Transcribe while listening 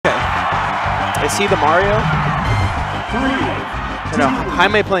Is he the Mario? Or no,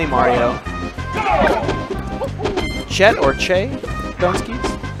 Jaime playing Mario. Chet or Che Dunskies?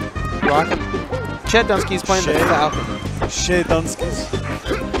 Rockin'. Chet Dunskies playing the Falcon. Chet Dunskies.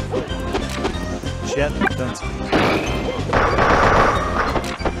 Chet Dunskies.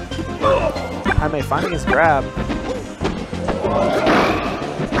 Jaime finding his grab.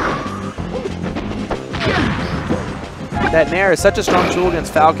 That Nair is such a strong tool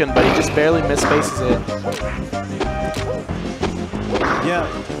against Falcon, but he just barely misspaces it. Yeah,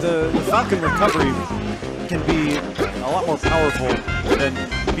 the Falcon recovery can be a lot more powerful than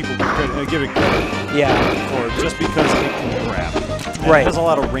people give it credit for, just because it can grab. And it has a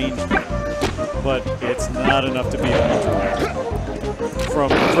lot of range, but it's not enough to be a neutral from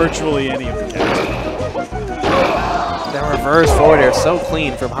virtually any of the cats. That reverse forward air so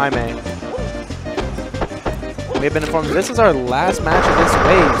clean from Jaime. We have been informed this is our last match of this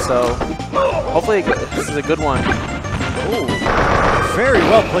wave, so hopefully this is a good one. Oh, very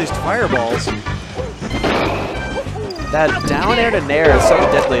well placed fireballs. That down air to nair is so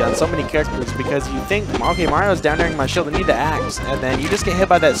deadly on so many characters because you think, okay, Mario's down airing my shield, I need to axe, and then you just get hit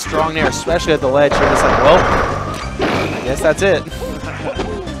by that strong nair, especially at the ledge. You're just like, well, I guess that's it.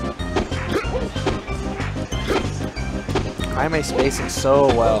 Jaime spacing so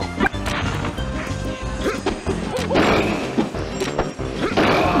well.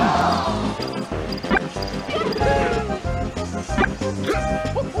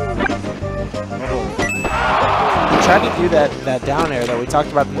 Tried to do that down air that we talked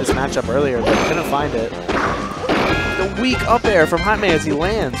about in this matchup earlier, but couldn't find it. The weak up air from Jaime as he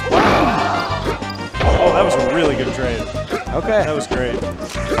lands. Wow. Oh, that was a really good trade. Okay. That was great.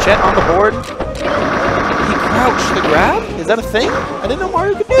 Chet on the board. He crouched the grab? Is that a thing? I didn't know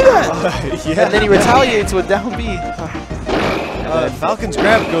Mario could do that. Yeah. And then he retaliates with down B. Falcon's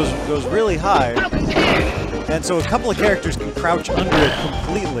grab goes really high. And so a couple of characters can crouch under it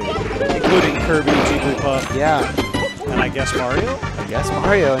completely, including Kirby, Jigglypuff. Yeah. And I guess Mario? I guess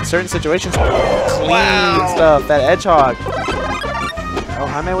Mario in certain situations. Clean stuff. That edge hog. Oh,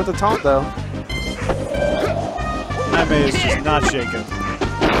 Jaime with the taunt though. Jaime is just not shaken.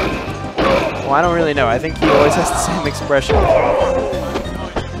 Well, I don't really know. I think he always has the same expression.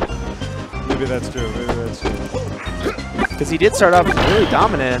 Maybe that's true. Maybe that's true. Because he did start off really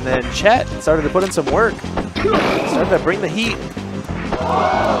dominant, and then Chet started to put in some work. Started to bring the heat.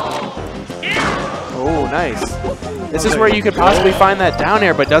 Oh, nice. This is where you could possibly find that down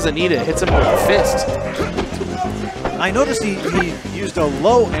air, but doesn't need it. Hits him with a fist. I noticed he used a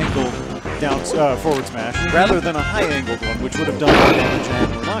low angle down forward smash rather than a high angled one, which would have done more damage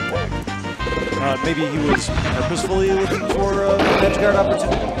and a knockback. Maybe he was purposefully looking for an edge guard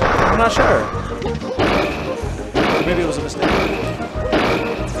opportunity. I'm not sure. Or maybe it was a mistake.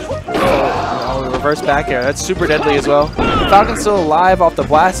 Oh, reverse back air. That's super deadly as well. Falcon's still alive off the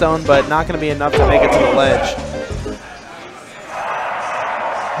blast zone, but not going to be enough to make it to the ledge.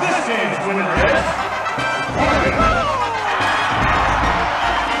 This game's winner is...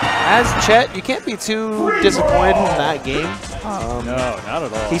 As Chet, you can't be too disappointed in that game. No, not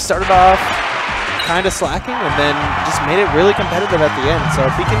at all. He started off kind of slacking and then just made it really competitive at the end. So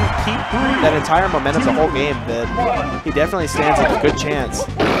if he can keep that entire momentum the whole game, then he definitely stands a good chance.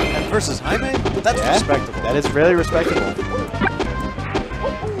 And versus Jaime, that's respectable. That is really respectable.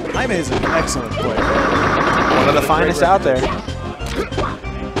 Jaime is an excellent player. One of the finest out there.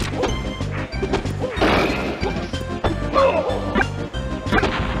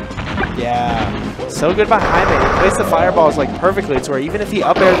 Yeah, so good by Jaime. He plays the fireballs like perfectly to where even if he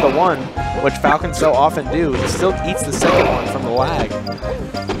up aired the one, which Falcons so often do, he still eats the second one from the lag.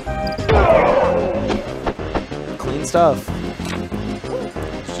 Clean stuff.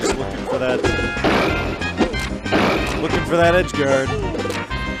 He's just looking for that edge guard.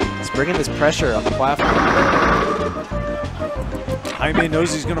 He's bringing this pressure on the platform. Jaime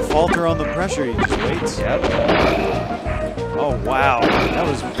knows he's going to falter on the pressure. He just waits. Yep. Oh, wow. That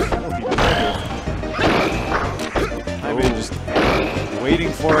was really good. Jaime just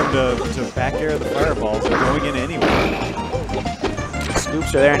waiting for him to back air the fireballs and going in anyway.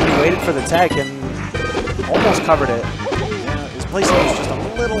 Scoops are there, and he waited for the tech and almost covered it. Yeah, his placing was just a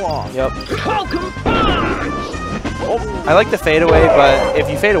little off. Yep. Oh, I like the fade away, but if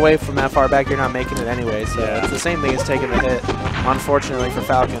you fade away from that far back, you're not making it anyway. So it's the same thing as taking the hit, unfortunately for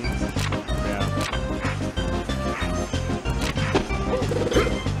Falcon. Yeah.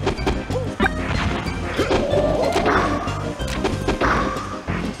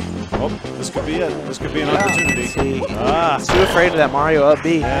 Oh, this could be it. This could be an opportunity. See, he's too afraid of that Mario up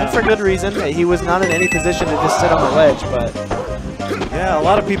B, and for good reason. He was not in any position to just sit on the ledge, but Yeah, a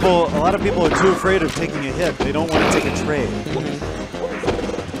lot of people are too afraid of taking a hit. They don't want to take a trade.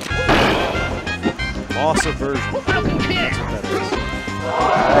 Loss aversion. That's what that is.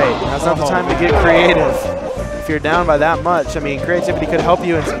 Right, now's not the time to get creative. If you're down by that much, I mean, creativity could help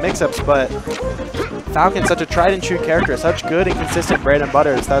you in some mix-ups, but Falcon's such a tried and true character, such good and consistent bread and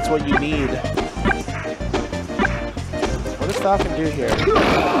butters. That's what you need. What does Falcon do here?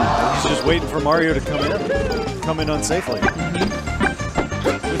 He's just waiting for Mario to come in unsafely.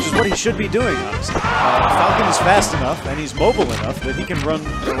 Which is what he should be doing, honestly. Falcon is fast enough and he's mobile enough that he can run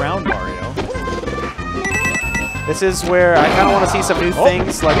around Mario. This is where I kind of want to see some new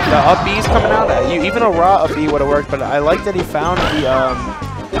things, like the up B's coming out at you. Even a raw up B would have worked, but I like that he found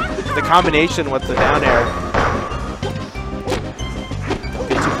the combination with the down air. Don't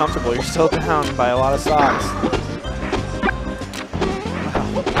get too comfortable. You're still down by a lot of stocks.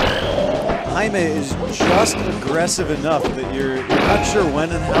 Jaime is just aggressive enough that you're not sure when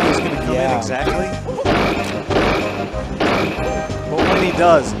and how he's going to come in exactly. But when he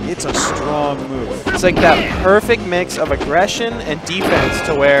does, it's a strong move. It's like that perfect mix of aggression and defense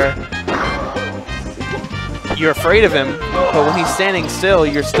to where you're afraid of him, but when he's standing still,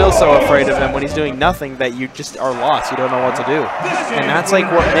 you're still so afraid of him when he's doing nothing that you just are lost. You don't know what to do. And that's like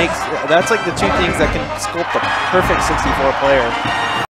what makes, that's like the two things that can sculpt the perfect 64 player.